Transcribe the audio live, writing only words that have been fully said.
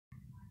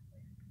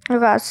Oh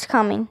god, she's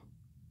coming.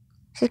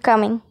 She's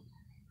coming.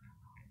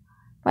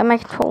 Where are my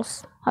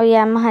controls? Oh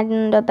yeah, I'm hiding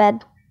under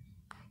bed.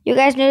 You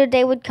guys knew the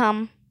day would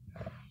come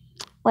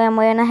where I'm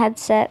wearing a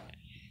headset.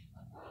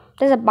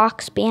 There's a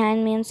box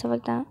behind me and stuff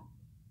like that.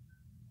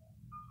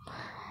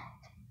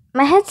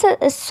 My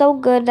headset is so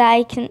good that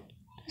I can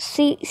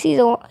see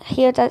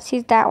hear that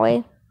sees that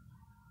way.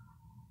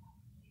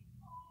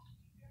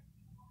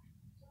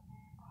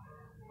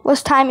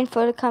 Was timing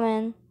for it to come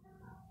in,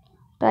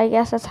 but I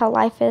guess that's how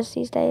life is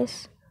these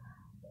days.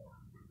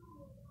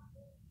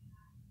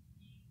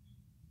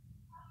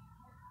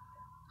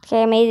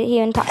 Okay, I made it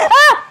here in time.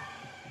 Ah!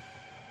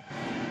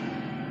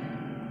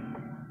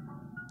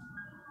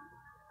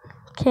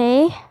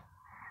 Okay,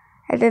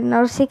 I didn't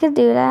notice he could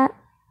do that.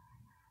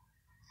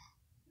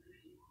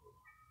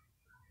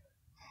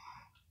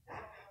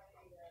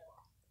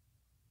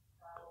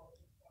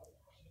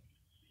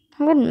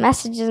 I'm getting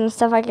messages and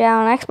stuff like that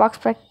on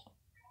Xbox, but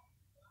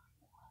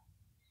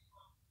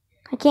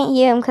I can't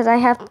hear him because I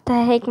have to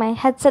take my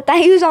headset that I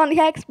use on the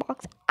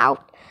Xbox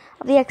out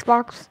of the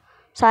Xbox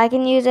so I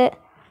can use it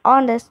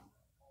on this.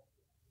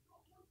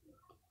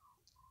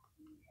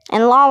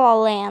 And La La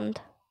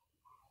Land.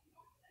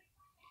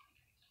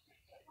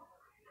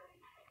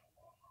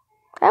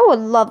 I would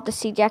love to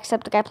see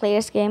Jacksepticeye play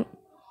this game.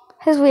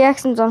 His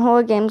reactions on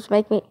horror games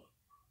make me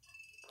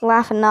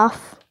laugh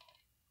enough.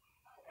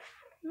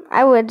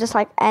 I would just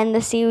like end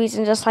the series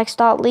and just like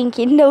start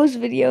linking those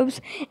videos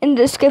in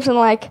the description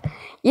like,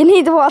 you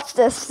need to watch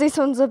this, these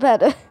ones are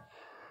better.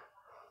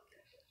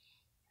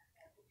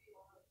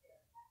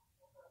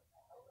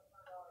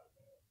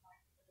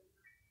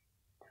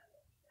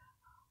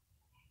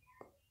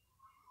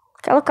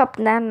 I look up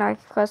and down now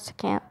because I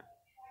can't.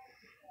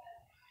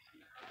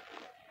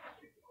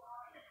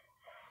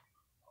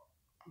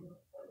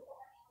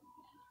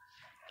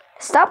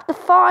 Stop the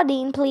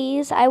farting,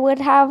 please. I would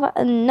have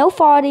no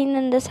farting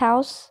in this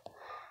house.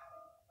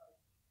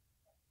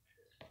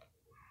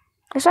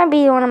 This might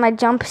be one of my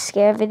jump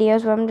scare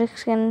videos where I'm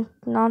just getting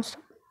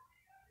non-stop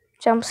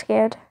jump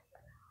scared.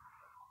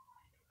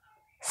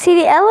 See,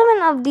 the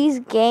element of these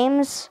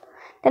games,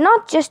 they're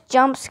not just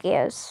jump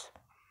scares.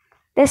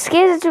 They're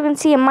scares that you can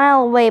see a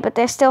mile away, but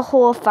they're still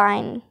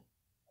horrifying.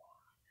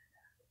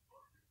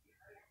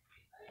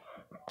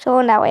 So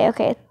in that way,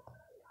 okay.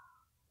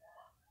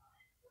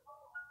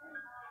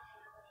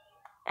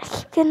 I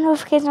keep getting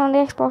notifications on the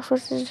Xbox,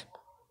 which is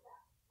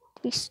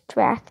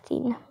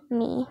distracting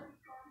me.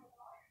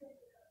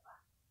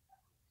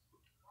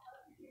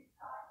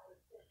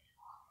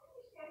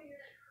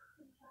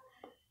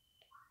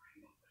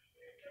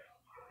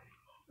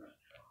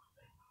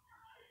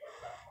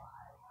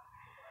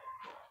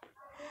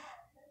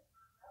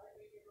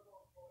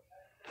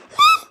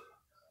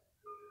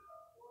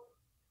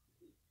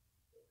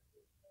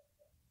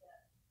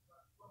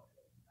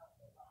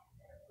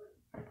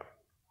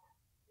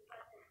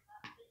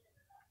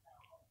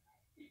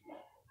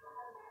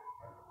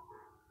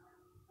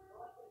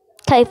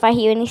 Tell you if I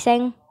hear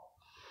anything.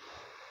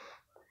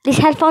 These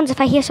headphones, if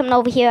I hear something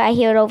over here, I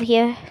hear it over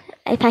here.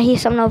 If I hear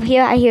something over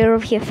here, I hear it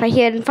over here. If I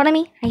hear it in front of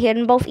me, I hear it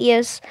in both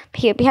ears. If I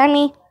hear it behind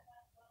me,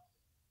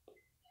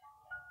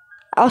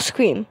 I'll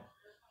scream.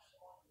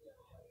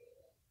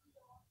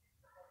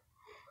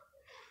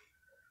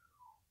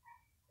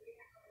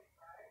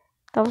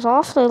 That was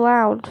awfully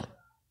loud.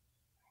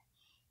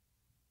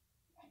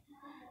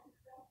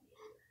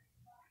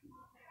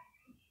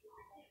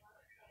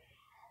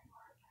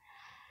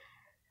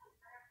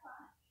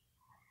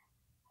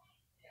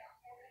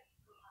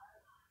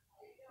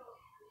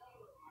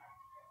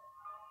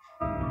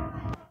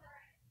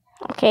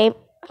 Okay,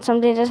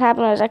 something just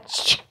happened. I was like,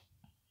 shh.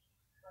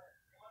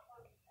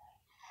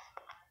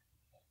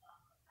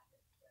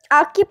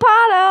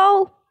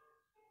 Occupado!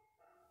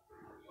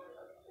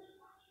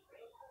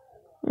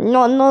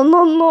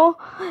 No.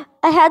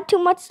 I had too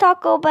much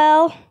Taco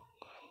Bell.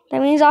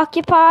 That means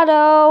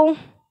occupado.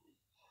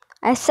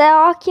 I said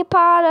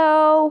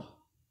occupado.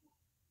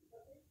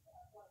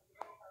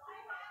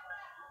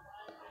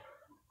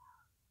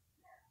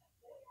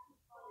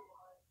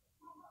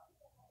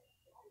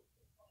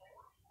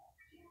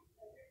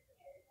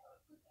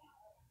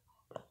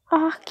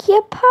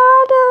 Occupado.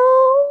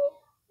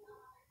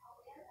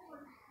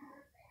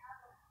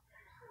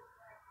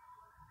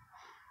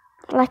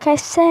 Like I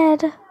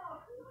said,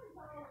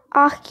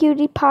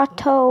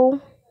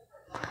 occupado.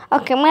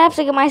 Okay, I'm gonna have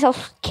to get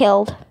myself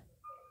killed.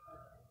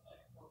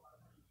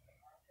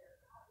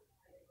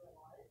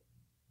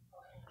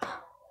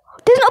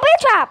 There's no bear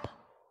trap!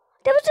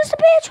 There was just a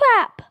bear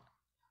trap!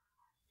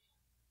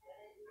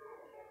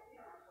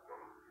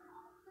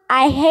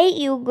 I hate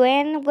you,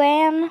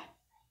 Gran.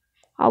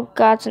 Oh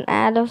god, it's an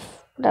ad of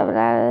whatever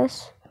that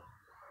is.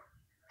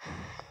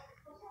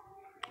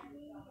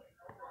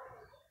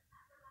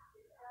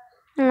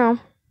 No.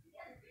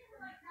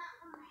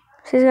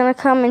 She's gonna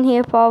come in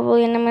here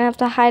probably, and I'm gonna have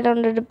to hide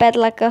under the bed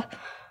like a.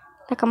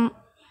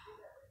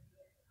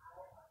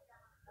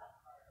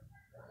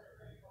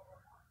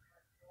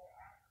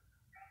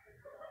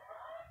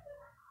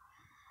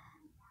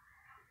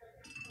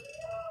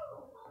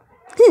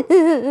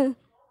 What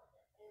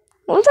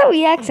was that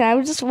reaction? I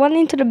was just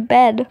running to the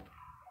bed.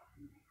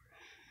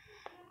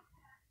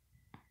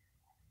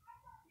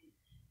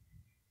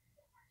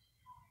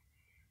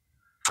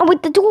 Oh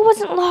wait, the door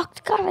wasn't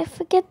locked. God, I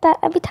forget that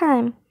every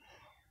time.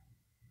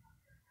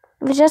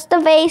 It was just a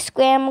vase,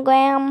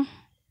 Graham.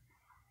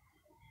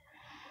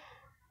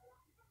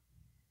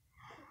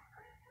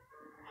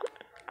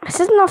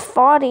 This is not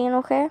farting,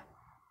 okay?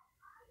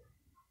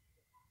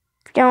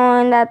 If you don't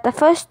learn that the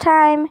first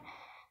time,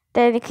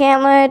 then you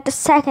can't learn it the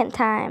second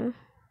time.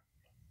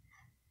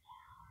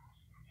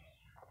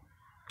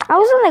 I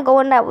was gonna go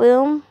in that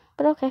room,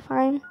 but okay,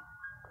 fine.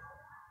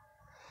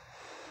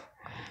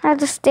 I have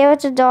to stare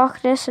at the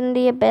darkness and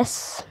the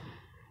abyss.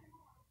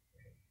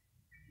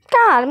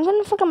 God, I'm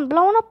getting fucking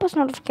blown up with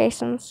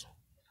notifications.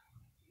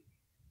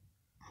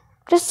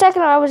 Just a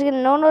second I was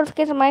getting no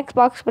notifications on my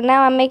Xbox, but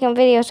now I'm making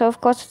videos, so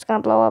of course it's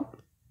gonna blow up.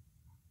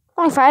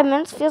 Only 5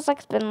 minutes, feels like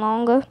it's been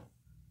longer.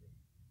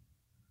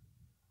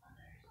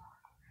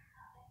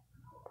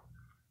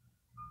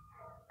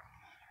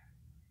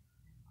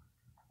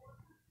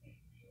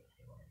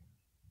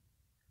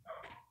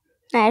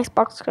 My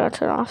Xbox is gonna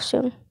turn off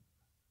soon.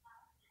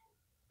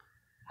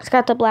 It's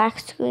got the black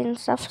screen and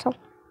stuff, so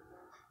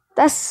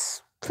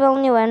that's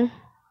filling you in.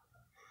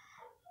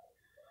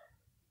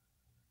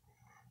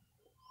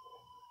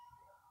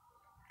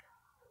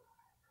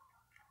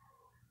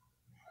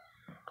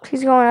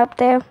 She's going up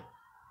there.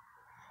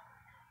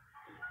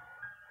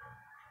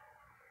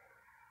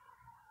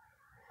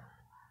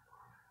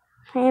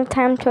 I have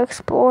time to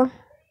explore.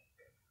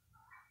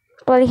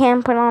 Bloody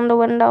handprint on the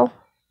window.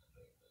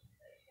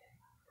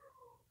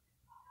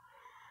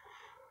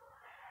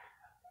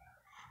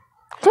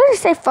 I'm trying to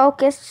stay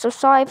focused, so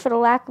sorry for the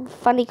lack of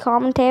funny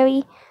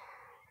commentary.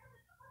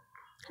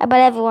 I bet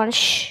everyone,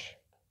 shh.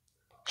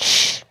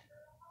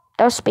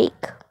 Don't speak.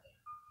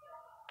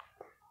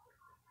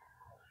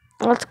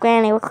 Let's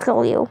Granny will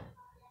kill you.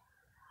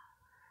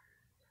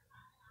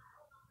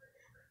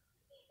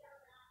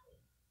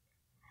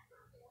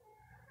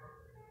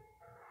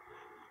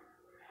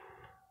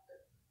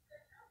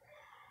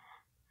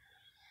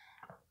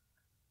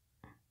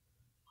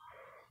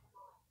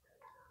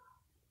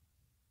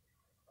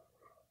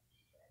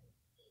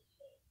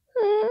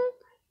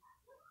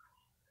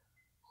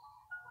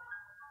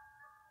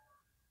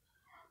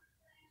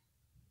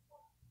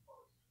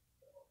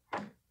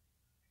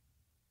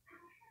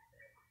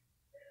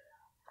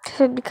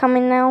 Should be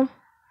coming now.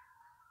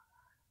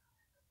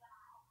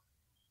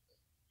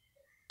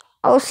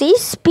 Oh, see?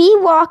 Speed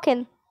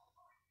walking.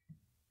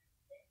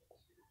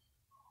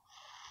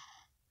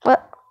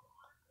 What?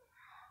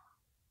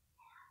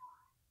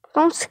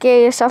 Don't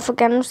scare yourself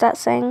again with that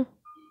saying.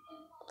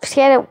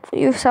 Scare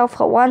yourself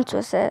for once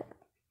with it.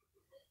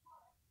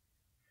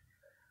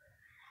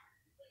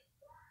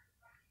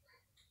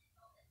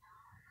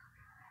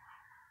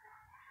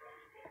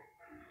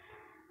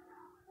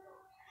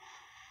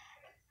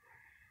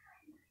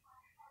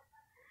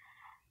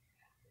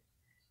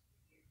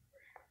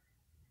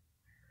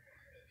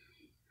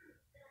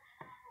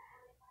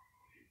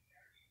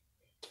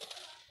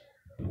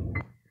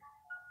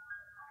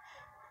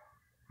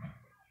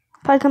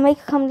 If I can make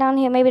it come down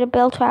here, maybe the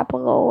bell trap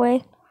will go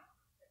away.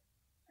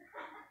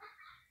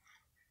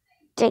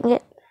 Dang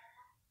it.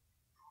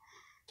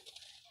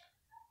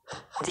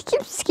 They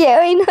keep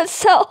scaring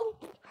herself.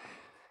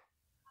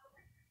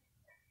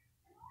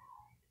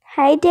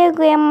 Hi there,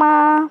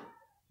 Grandma.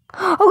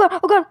 Oh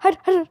god,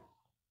 hide.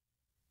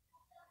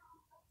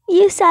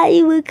 You said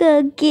you were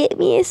gonna get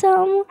me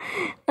some.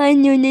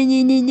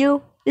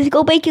 No. Let's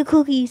go bake your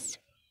cookies.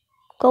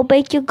 Go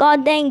bake your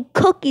goddamn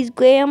cookies,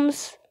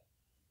 Grams.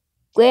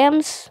 Well,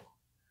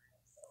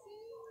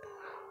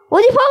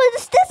 you probably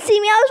just did see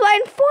me. I was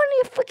right in front of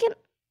you, freaking.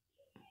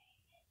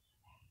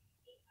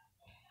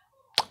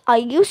 Are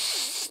you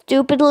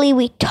stupidly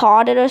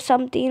retarded or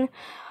something?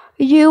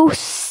 You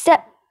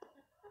set.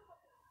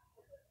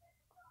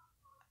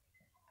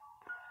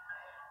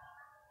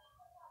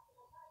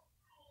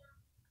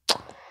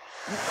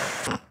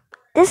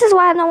 This is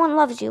why no one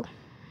loves you.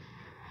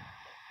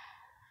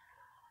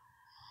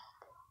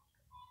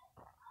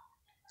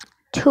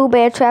 Two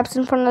bear traps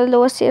in front of the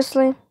door,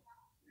 seriously.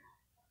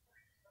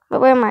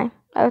 But where am I?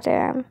 Oh,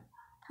 there I am.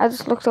 I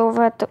just looked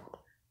over at the.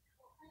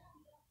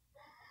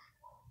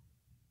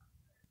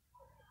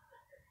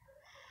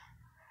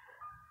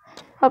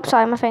 Oh,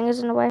 sorry, my finger's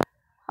in the way.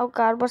 Oh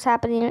god, what's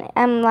happening?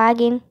 I'm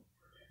lagging.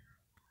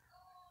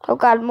 Oh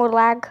god, more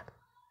lag.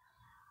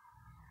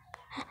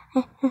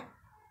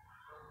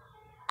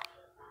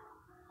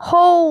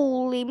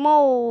 Holy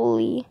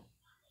moly.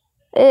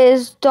 It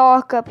is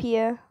dark up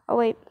here. Oh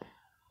wait.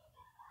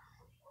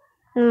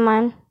 Never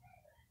mind.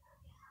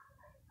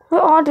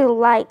 Where are the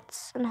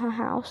lights in her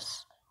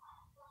house?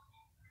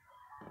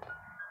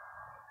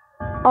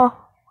 Oh.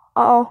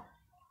 Uh-oh.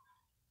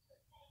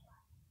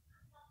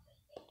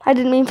 I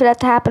didn't mean for that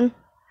to happen.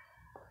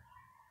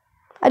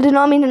 I did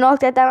not mean to knock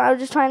that down. I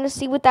was just trying to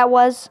see what that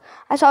was.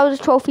 I saw it was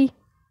a trophy.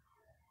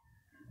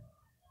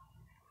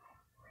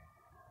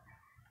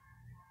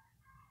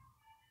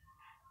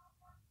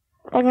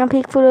 I can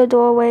peek through the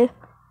doorway.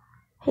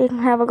 You can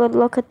have a good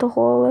look at the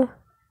hallway.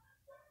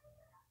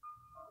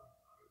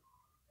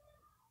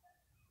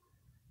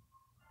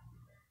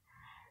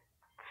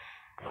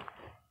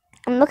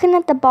 I'm looking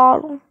at the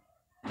bottle.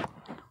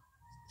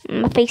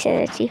 My face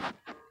is itchy.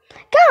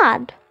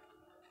 God!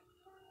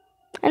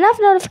 Enough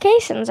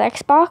notifications,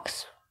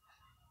 Xbox.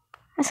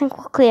 I think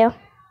we're clear.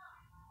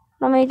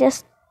 Let me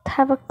just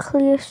have a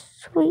clear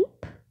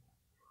sweep.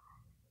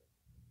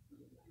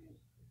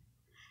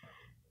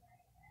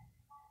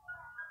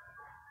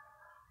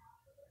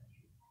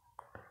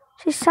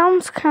 She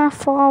sounds kind of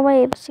far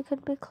away, but she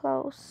could be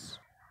close.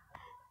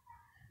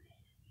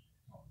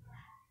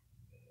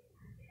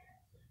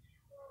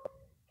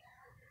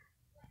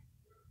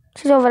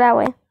 She's over that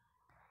way.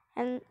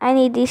 And I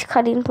need these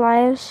cutting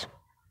pliers.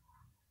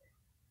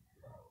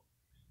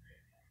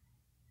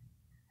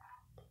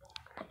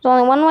 There's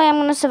only one way I'm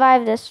going to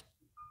survive this.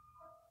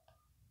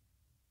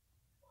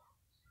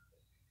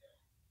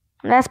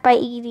 And that's by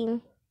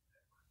eating.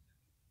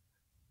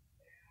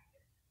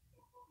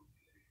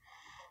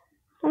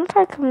 I wonder if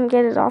I can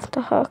get it off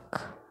the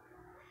hook.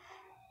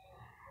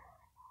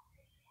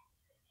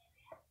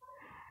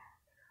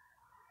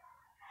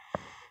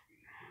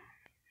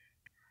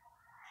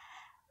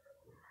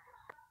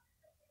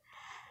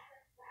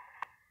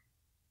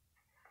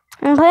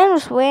 I'm playing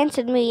with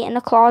rancid meat in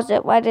the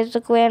closet while there's a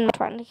grandma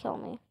trying to kill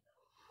me.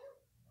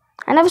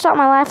 I never thought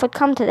my life would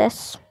come to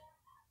this.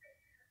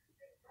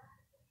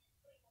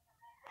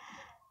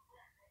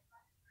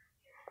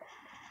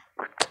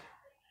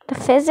 The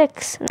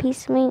physics and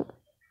piece of meat.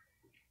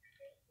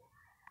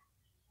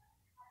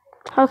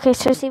 Okay,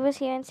 so she was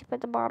here and she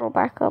put the bottle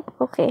back up.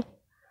 Okay.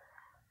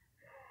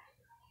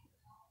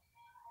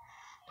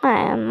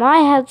 My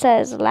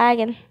headset is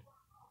lagging.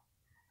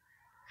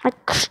 Like,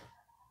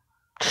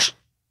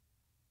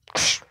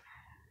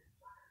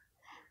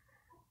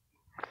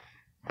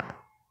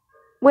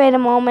 wait a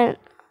moment.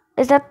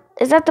 Is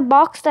that the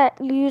box that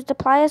you use the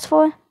pliers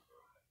for?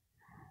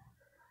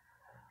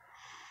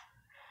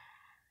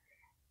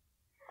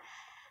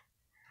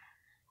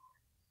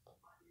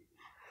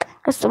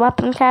 That's the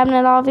weapon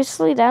cabinet,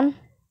 obviously, then.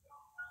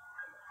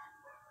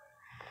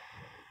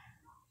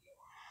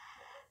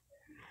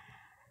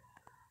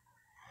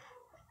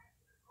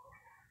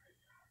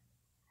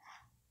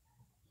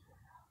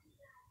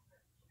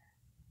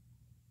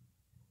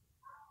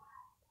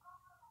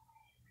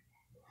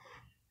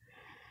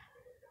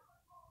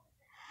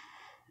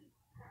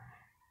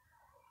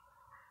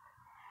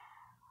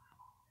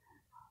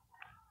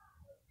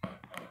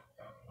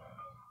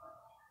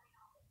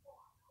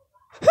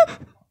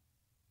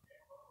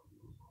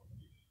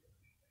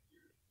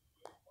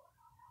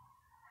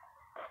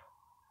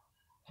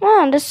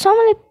 Man, there's so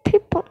many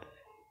people.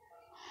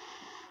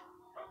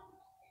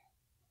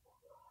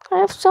 I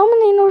have so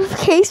many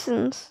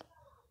notifications.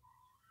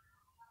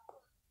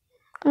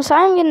 I'm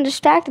sorry I'm getting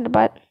distracted,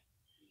 but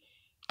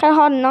it's kind of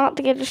hard not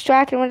to get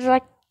distracted when there's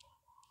like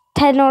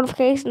 10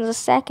 notifications a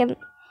second.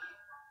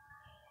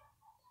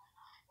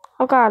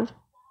 Oh God.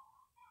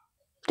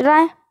 Did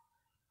I?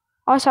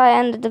 Oh, sorry, I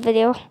ended the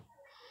video.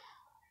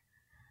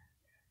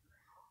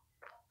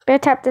 Bear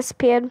tap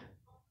disappeared.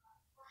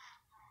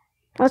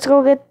 Let's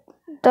go get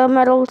the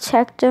metal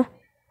detector.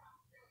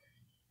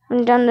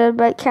 I'm done the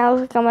bright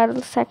calico metal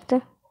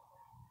detector.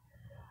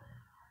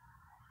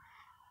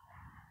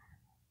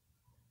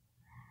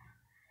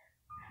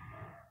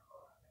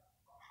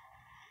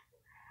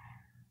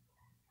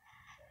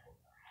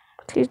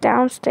 She's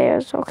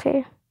downstairs,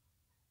 okay.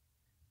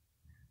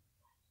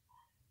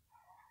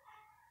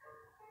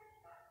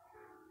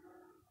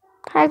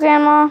 Hi,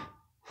 Grandma.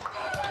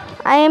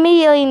 I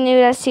immediately knew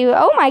that she was.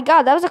 Oh my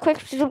God, that was a quick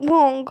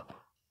long.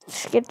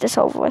 Let's get this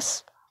over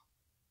with.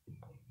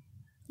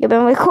 You've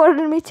been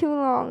recording me too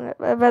long.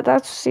 I bet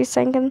that's what she's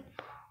thinking.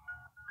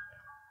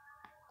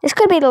 This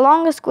could be the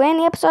longest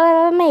Granny episode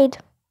I've ever made.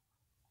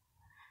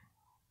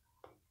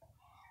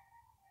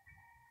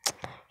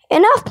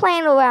 Enough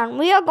playing around.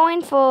 We're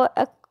going for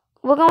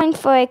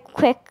a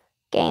quick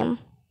game.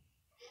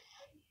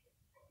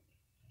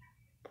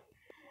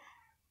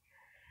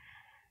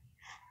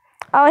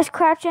 Always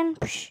crouching.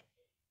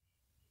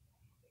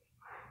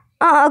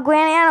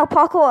 Granny, I know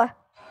parkour.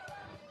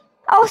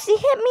 Oh, she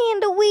hit me in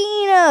the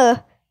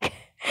wiener.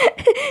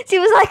 She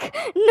was like,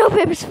 no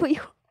papers for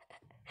you.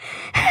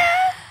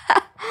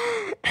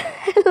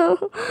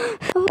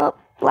 Oh,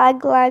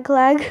 lag.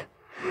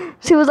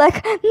 She was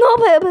like, no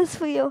papers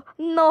for you.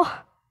 No.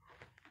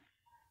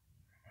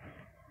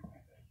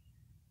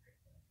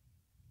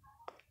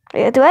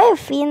 Do I have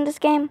feet in this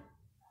game?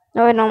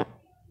 No, I don't.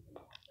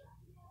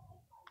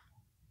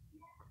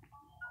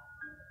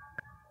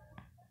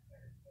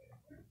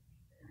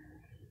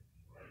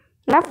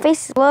 My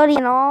face is bloody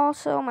and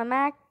also my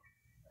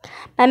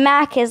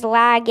Mac is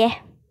laggy.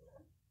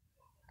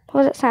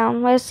 What does it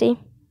sound? Let's see.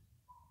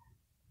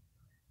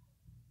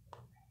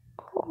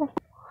 Oh.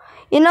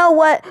 You know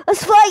what?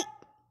 Let's fight!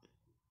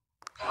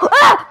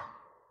 Ah!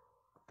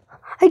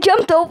 I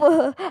jumped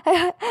over her.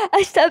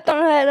 I stepped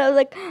on her head. I was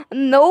like,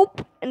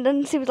 nope. And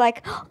then she was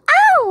like,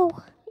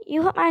 ow!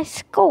 You hit my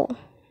skull.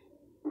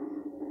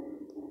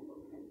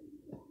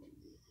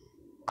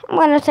 I'm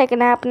gonna take a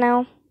nap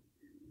now.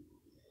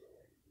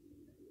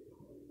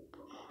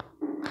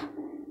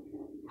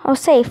 Oh,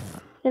 safe.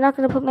 You're not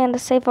gonna put me in the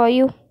safe, are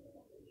you?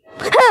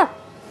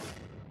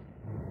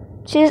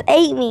 She just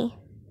ate me.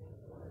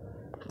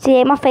 She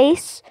ate my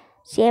face.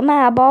 She ate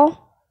my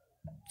eyeball.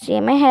 She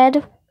ate my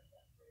head.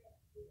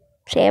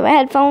 She ate my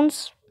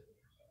headphones.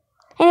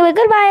 Anyway,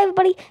 goodbye,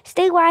 everybody.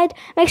 Stay wide.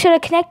 Make sure to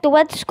connect the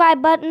red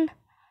subscribe button.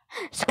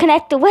 So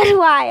connect the red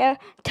wire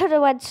to the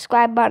red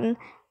subscribe button.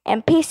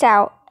 And peace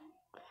out.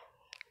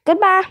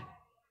 Goodbye.